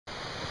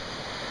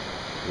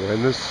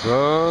When the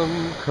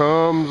sun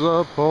comes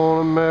up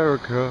on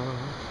America,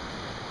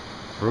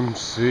 from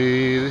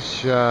sea to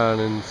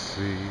shining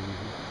sea.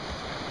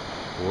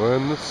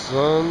 When the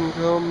sun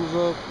comes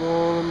up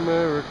on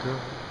America,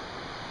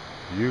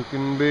 you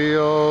can be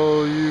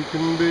all you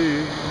can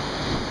be.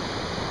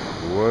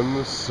 When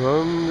the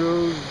sun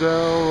goes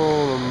down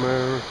on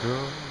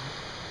America,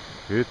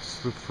 it's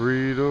the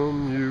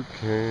freedom you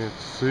can't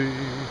see.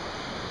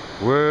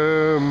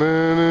 Where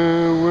men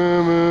and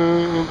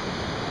women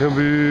can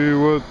be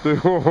what they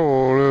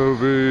wanna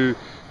be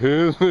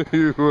in the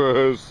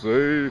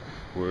USA,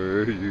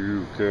 where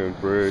you can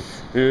pray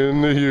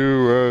in the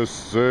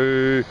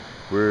USA,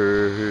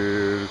 we're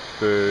here to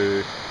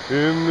stay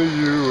in the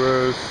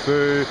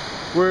USA,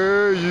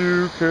 where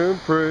you can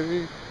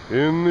pray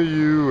in the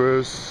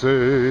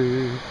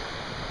USA.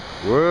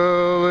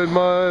 Well, it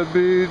might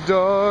be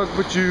dark,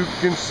 but you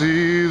can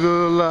see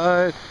the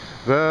light,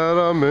 that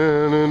our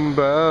men in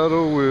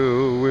battle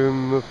will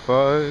win the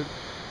fight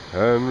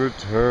and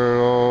return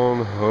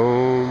on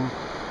home,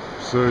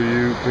 so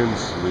you can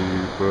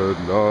sleep at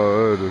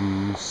night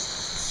and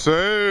say,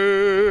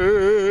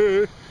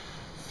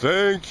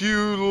 thank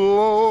you,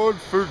 Lord,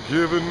 for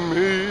giving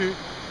me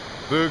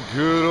the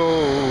good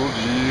old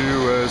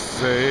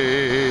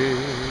USA.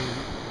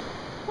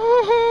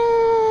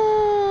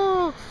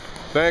 Woo-hoo!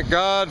 Thank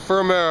God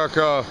for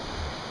America.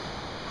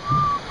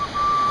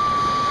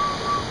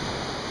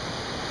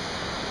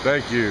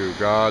 Thank you,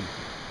 God.